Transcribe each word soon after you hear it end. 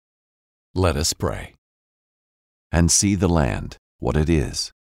Let us pray. And see the land, what it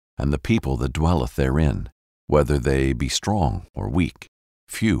is, and the people that dwelleth therein, whether they be strong or weak,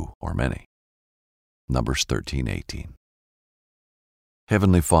 few or many. Numbers 13:18.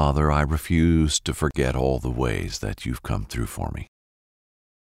 Heavenly Father, I refuse to forget all the ways that you've come through for me.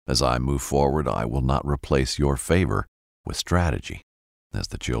 As I move forward, I will not replace your favor with strategy, as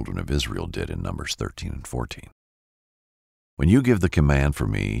the children of Israel did in Numbers 13 and 14. When you give the command for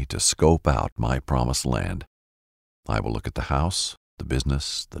me to scope out my promised land, I will look at the house, the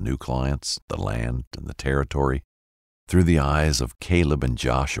business, the new clients, the land, and the territory through the eyes of Caleb and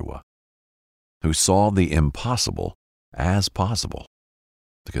Joshua, who saw the impossible as possible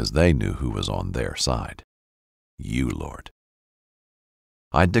because they knew who was on their side. You, Lord.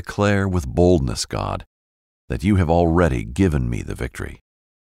 I declare with boldness, God, that you have already given me the victory.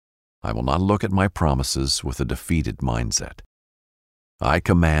 I will not look at my promises with a defeated mindset. I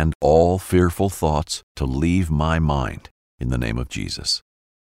command all fearful thoughts to leave my mind in the name of Jesus.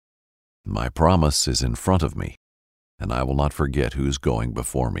 My promise is in front of me, and I will not forget who's going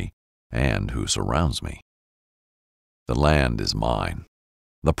before me and who surrounds me. The land is mine.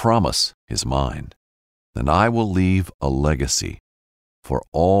 The promise is mine, and I will leave a legacy for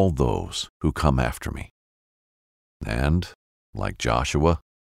all those who come after me. And, like Joshua,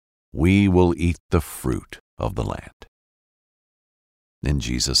 we will eat the fruit of the land. In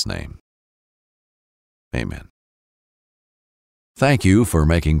Jesus' name, amen. Thank you for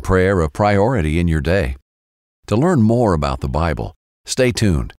making prayer a priority in your day. To learn more about the Bible, stay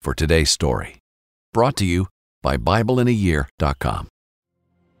tuned for today's story. Brought to you by BibleInAYear.com.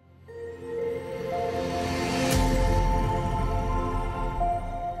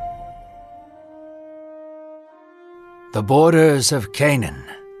 The borders of Canaan.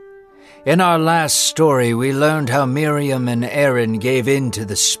 In our last story, we learned how Miriam and Aaron gave in to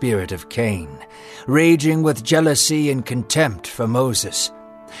the spirit of Cain, raging with jealousy and contempt for Moses.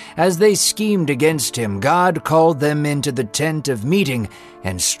 As they schemed against him, God called them into the tent of meeting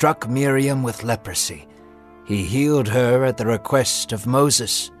and struck Miriam with leprosy. He healed her at the request of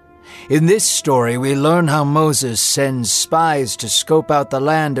Moses. In this story, we learn how Moses sends spies to scope out the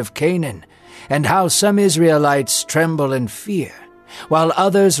land of Canaan, and how some Israelites tremble in fear, while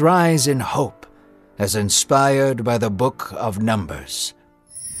others rise in hope, as inspired by the book of Numbers.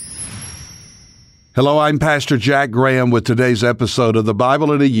 Hello, I'm Pastor Jack Graham with today's episode of the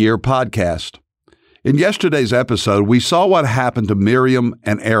Bible in a Year podcast. In yesterday's episode, we saw what happened to Miriam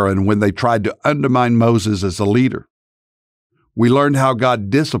and Aaron when they tried to undermine Moses as a leader. We learned how God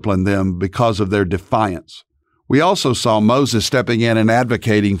disciplined them because of their defiance. We also saw Moses stepping in and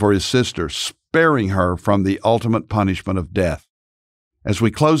advocating for his sister, sparing her from the ultimate punishment of death. As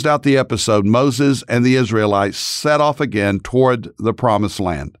we closed out the episode, Moses and the Israelites set off again toward the Promised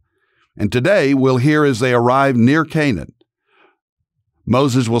Land. And today we'll hear as they arrive near Canaan.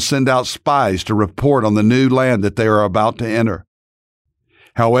 Moses will send out spies to report on the new land that they are about to enter.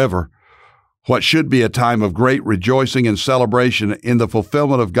 However, what should be a time of great rejoicing and celebration in the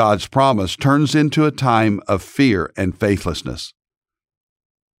fulfillment of God's promise turns into a time of fear and faithlessness.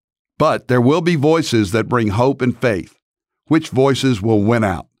 But there will be voices that bring hope and faith. Which voices will win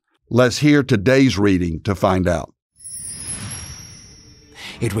out? Let's hear today's reading to find out.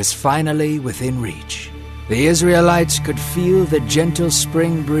 It was finally within reach. The Israelites could feel the gentle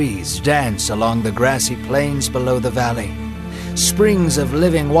spring breeze dance along the grassy plains below the valley. Springs of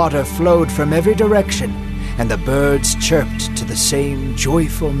living water flowed from every direction, and the birds chirped to the same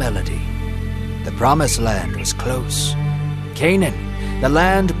joyful melody. The Promised Land was close. Canaan, the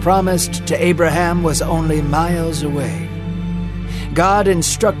land promised to Abraham, was only miles away. God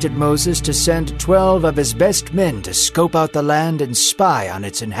instructed Moses to send 12 of his best men to scope out the land and spy on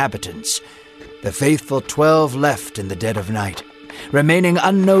its inhabitants. The faithful 12 left in the dead of night, remaining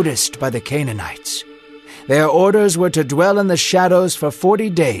unnoticed by the Canaanites. Their orders were to dwell in the shadows for 40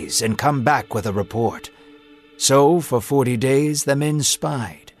 days and come back with a report. So, for 40 days, the men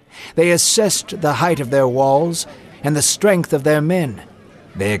spied. They assessed the height of their walls and the strength of their men.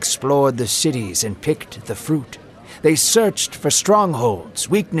 They explored the cities and picked the fruit. They searched for strongholds,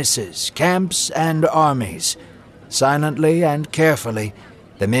 weaknesses, camps, and armies. Silently and carefully,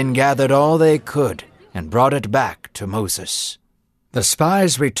 the men gathered all they could and brought it back to Moses. The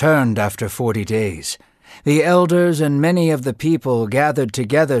spies returned after 40 days. The elders and many of the people gathered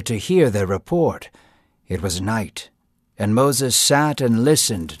together to hear their report. It was night, and Moses sat and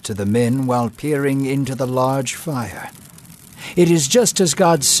listened to the men while peering into the large fire. "It is just as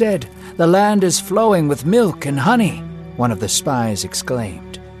God said. The land is flowing with milk and honey," one of the spies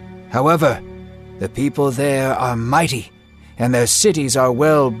exclaimed. "However, the people there are mighty, and their cities are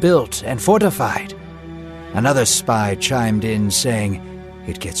well built and fortified." Another spy chimed in, saying,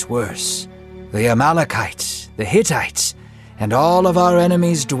 "It gets worse. The Amalekites, the Hittites, and all of our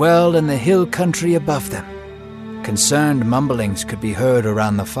enemies dwell in the hill country above them." Concerned mumblings could be heard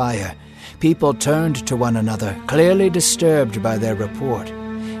around the fire. People turned to one another, clearly disturbed by their report.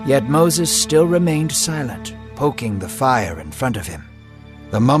 Yet Moses still remained silent, poking the fire in front of him.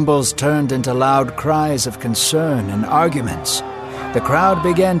 The mumbles turned into loud cries of concern and arguments. The crowd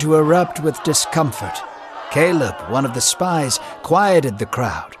began to erupt with discomfort. Caleb, one of the spies, quieted the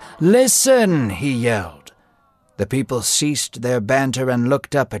crowd. "Listen," he yelled. The people ceased their banter and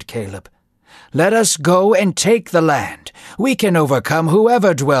looked up at Caleb. "Let us go and take the land. We can overcome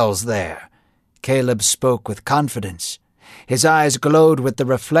whoever dwells there." Caleb spoke with confidence. His eyes glowed with the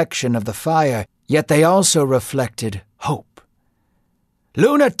reflection of the fire, yet they also reflected hope.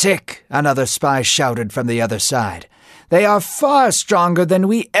 "Lunatic!" another spy shouted from the other side. "They are far stronger than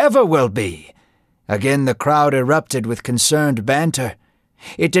we ever will be." Again the crowd erupted with concerned banter.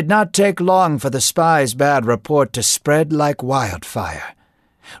 It did not take long for the spy's bad report to spread like wildfire.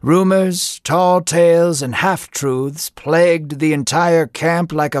 Rumors, tall tales, and half-truths plagued the entire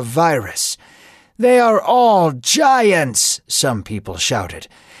camp like a virus. "They are all giants," some people shouted.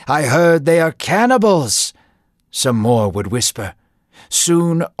 "I heard they are cannibals," some more would whisper.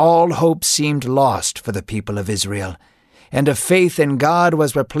 Soon all hope seemed lost for the people of Israel, and a faith in God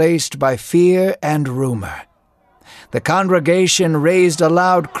was replaced by fear and rumor. The congregation raised a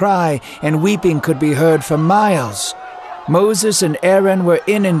loud cry, and weeping could be heard for miles. Moses and Aaron were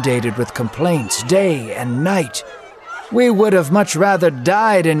inundated with complaints day and night. "We would have much rather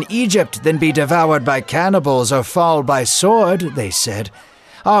died in Egypt than be devoured by cannibals or fall by sword," they said.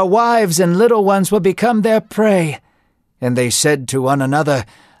 "Our wives and little ones will become their prey." And they said to one another,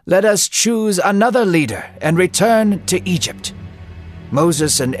 "Let us choose another leader and return to Egypt."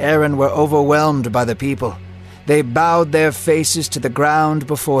 Moses and Aaron were overwhelmed by the people. They bowed their faces to the ground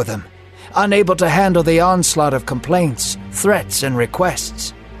before them, unable to handle the onslaught of complaints, threats, and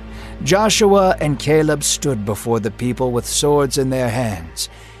requests. Joshua and Caleb stood before the people with swords in their hands.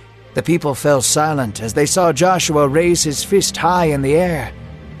 The people fell silent as they saw Joshua raise his fist high in the air.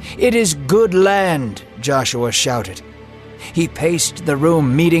 "It is good land," Joshua shouted. He paced the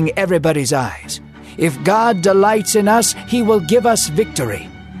room, meeting everybody's eyes. "If God delights in us, he will give us victory.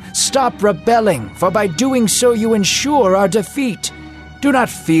 Stop rebelling, for by doing so you ensure our defeat. Do not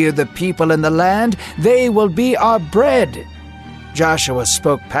fear the people in the land, they will be our bread." Joshua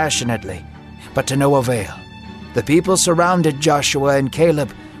spoke passionately, but to no avail. The people surrounded Joshua and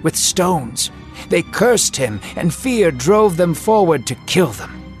Caleb with stones. They cursed him, and fear drove them forward to kill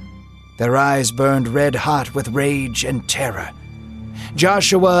them. Their eyes burned red-hot with rage and terror.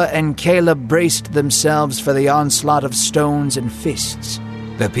 Joshua and Caleb braced themselves for the onslaught of stones and fists.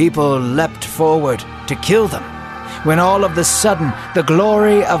 The people leapt forward to kill them, when all of a sudden the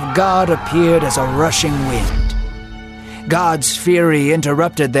glory of God appeared as a rushing wind. God's fury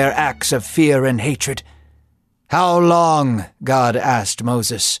interrupted their acts of fear and hatred. "How long," God asked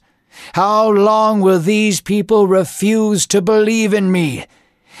Moses, "how long will these people refuse to believe in me?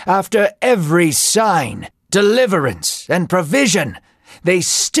 After every sign, deliverance, and provision, they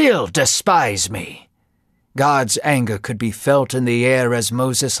still despise me." God's anger could be felt in the air as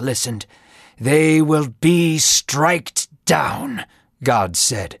Moses listened. "They will be striked down," God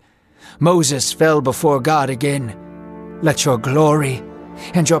said. Moses fell before God again. "Let your glory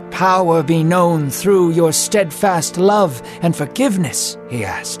and your power be known through your steadfast love and forgiveness," he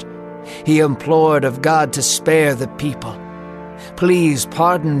asked. He implored of God to spare the people. "Please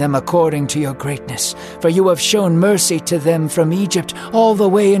pardon them according to your greatness, for you have shown mercy to them from Egypt all the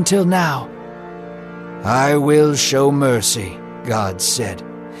way until now." "I will show mercy," God said,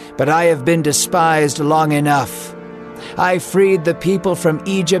 "but I have been despised long enough. I freed the people from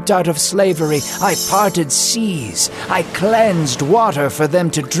Egypt out of slavery. I parted seas. I cleansed water for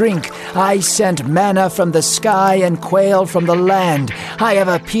them to drink. I sent manna from the sky and quail from the land. I have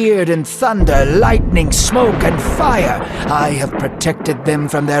appeared in thunder, lightning, smoke, and fire. I have protected them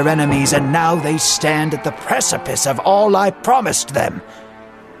from their enemies, and now they stand at the precipice of all I promised them."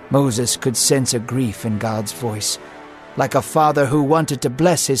 Moses could sense a grief in God's voice, like a father who wanted to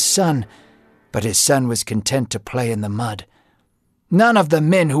bless his son, but his son was content to play in the mud. "None of the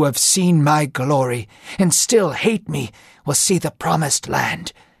men who have seen my glory and still hate me will see the promised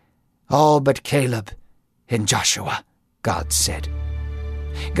land. All but Caleb and Joshua," God said.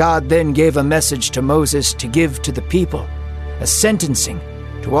 God then gave a message to Moses to give to the people, a sentencing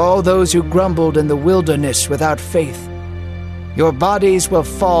to all those who grumbled in the wilderness without faith. "Your bodies will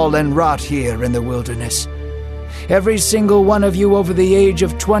fall and rot here in the wilderness. Every single one of you over the age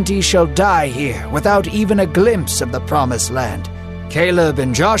of 20 shall die here without even a glimpse of the promised land. Caleb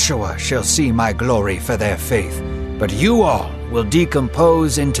and Joshua shall see my glory for their faith, but you all will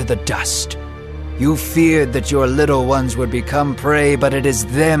decompose into the dust. You feared that your little ones would become prey, but it is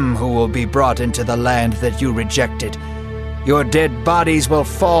them who will be brought into the land that you rejected. Your dead bodies will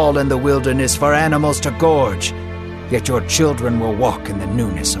fall in the wilderness for animals to gorge, yet your children will walk in the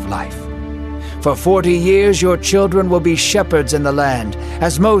newness of life. For 40 years your children will be shepherds in the land,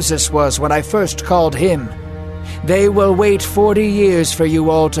 as Moses was when I first called him. They will wait 40 years for you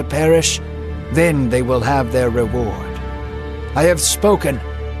all to perish, then they will have their reward. I have spoken,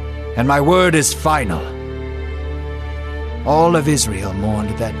 and my word is final. All of Israel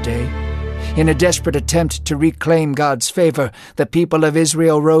mourned that day. In a desperate attempt to reclaim God's favor, the people of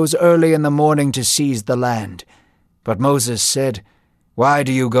Israel rose early in the morning to seize the land. But Moses said, "Why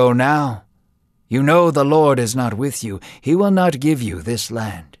do you go now? You know the Lord is not with you. He will not give you this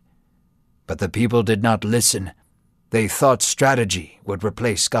land." But the people did not listen. They thought strategy would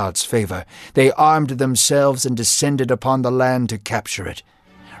replace God's favor. They armed themselves and descended upon the land to capture it.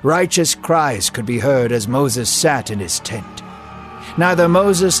 Righteous cries could be heard as Moses sat in his tent. Neither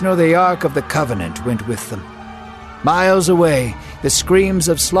Moses nor the Ark of the Covenant went with them. Miles away, the screams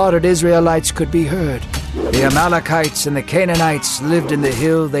of slaughtered Israelites could be heard. The Amalekites and the Canaanites lived in the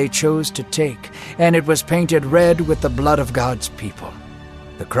hill they chose to take, and it was painted red with the blood of God's people.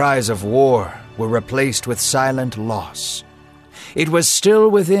 The cries of war were replaced with silent loss. It was still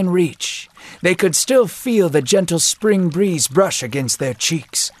within reach. They could still feel the gentle spring breeze brush against their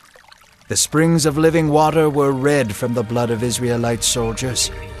cheeks. The springs of living water were red from the blood of Israelite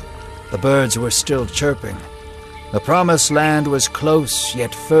soldiers. The birds were still chirping. The promised land was close,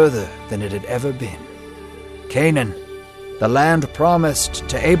 yet further than it had ever been. Canaan, the land promised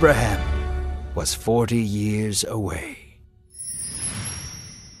to Abraham, was 40 years away.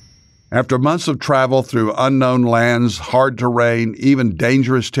 After months of travel through unknown lands, hard terrain, even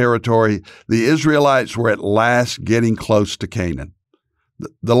dangerous territory, the Israelites were at last getting close to Canaan.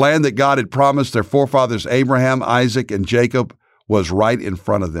 The land that God had promised their forefathers Abraham, Isaac, and Jacob was right in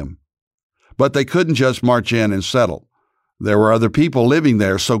front of them. But they couldn't just march in and settle. There were other people living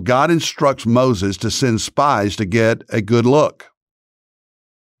there, so God instructs Moses to send spies to get a good look.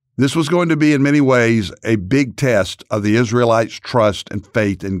 This was going to be in many ways a big test of the Israelites' trust and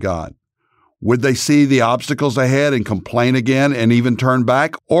faith in God. Would they see the obstacles ahead and complain again and even turn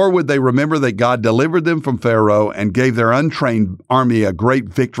back? Or would they remember that God delivered them from Pharaoh and gave their untrained army a great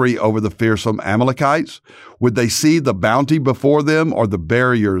victory over the fearsome Amalekites? Would they see the bounty before them or the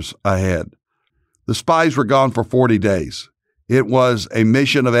barriers ahead? The spies were gone for 40 days. It was a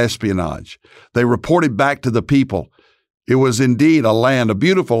mission of espionage. They reported back to the people. It was indeed a land, a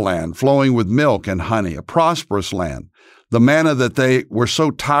beautiful land, flowing with milk and honey, a prosperous land. The manna that they were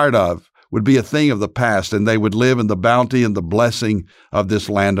so tired of would be a thing of the past, and they would live in the bounty and the blessing of this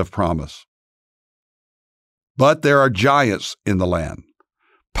land of promise. But there are giants in the land,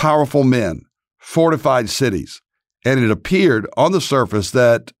 powerful men, fortified cities, and it appeared on the surface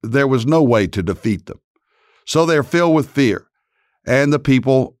that there was no way to defeat them. So they are filled with fear, and the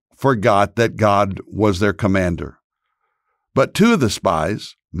people forgot that God was their commander. But two of the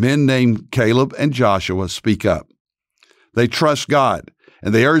spies, men named Caleb and Joshua, speak up. They trust God,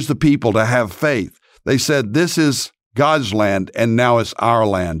 and they urge the people to have faith. They said, "This is God's land, and now it's our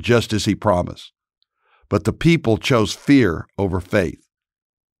land, just as He promised." But the people chose fear over faith.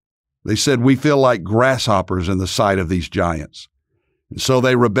 They said, "We feel like grasshoppers in the sight of these giants." And so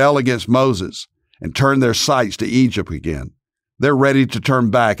they rebel against Moses and turn their sights to Egypt again. They're ready to turn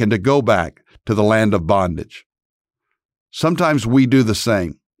back and to go back to the land of bondage. Sometimes we do the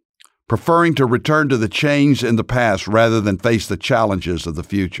same, preferring to return to the change in the past rather than face the challenges of the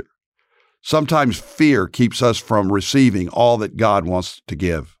future. Sometimes fear keeps us from receiving all that God wants to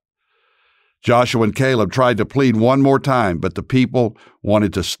give. Joshua and Caleb tried to plead one more time, but the people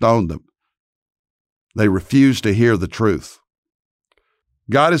wanted to stone them. They refused to hear the truth.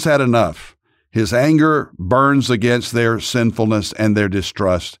 God has had enough. His anger burns against their sinfulness and their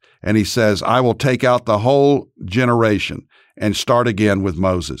distrust, and He says, "I will take out the whole generation and start again with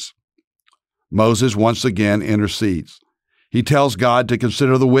Moses." Moses once again intercedes. He tells God to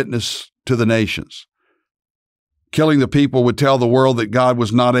consider the witness to the nations. Killing the people would tell the world that God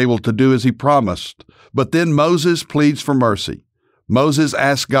was not able to do as He promised. But then Moses pleads for mercy. Moses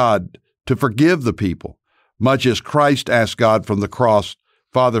asks God to forgive the people, much as Christ asked God from the cross,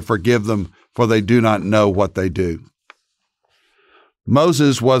 "Father, forgive them, for they do not know what they do."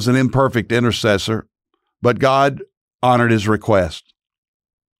 Moses was an imperfect intercessor, but God honored his request.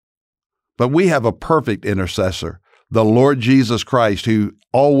 But we have a perfect intercessor, the Lord Jesus Christ, who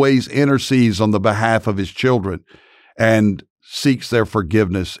always intercedes on the behalf of his children and seeks their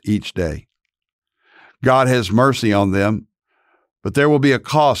forgiveness each day. God has mercy on them, but there will be a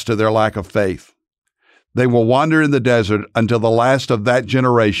cost to their lack of faith. They will wander in the desert until the last of that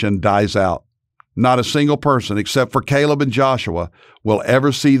generation dies out. Not a single person, except for Caleb and Joshua, will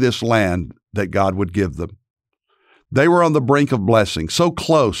ever see this land that God would give them. They were on the brink of blessing, so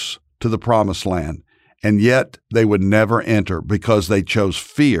close to the promised land, and yet they would never enter because they chose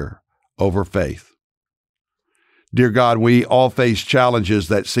fear over faith. Dear God, we all face challenges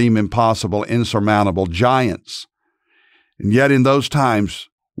that seem impossible, insurmountable, giants. And yet in those times,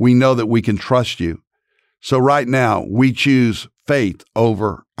 we know that we can trust you. So right now, we choose faith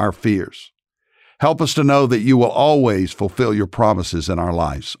over our fears. Help us to know that you will always fulfill your promises in our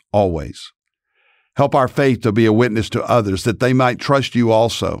lives, always. Help our faith to be a witness to others, that they might trust you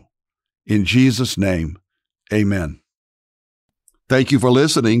also. In Jesus' name, amen. Thank you for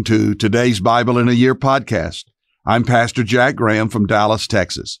listening to today's Bible in a Year podcast. I'm Pastor Jack Graham from Dallas,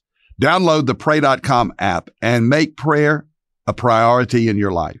 Texas. Download the Pray.com app and make prayer a priority in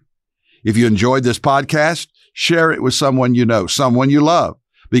your life. If you enjoyed this podcast, share it with someone you know, someone you love,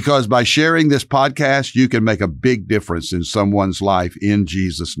 because by sharing this podcast, you can make a big difference in someone's life in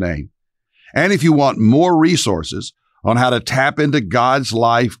Jesus' name. And if you want more resources on how to tap into God's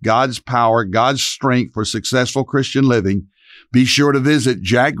life, God's power, God's strength for successful Christian living, be sure to visit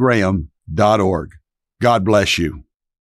jackgraham.org. God bless you.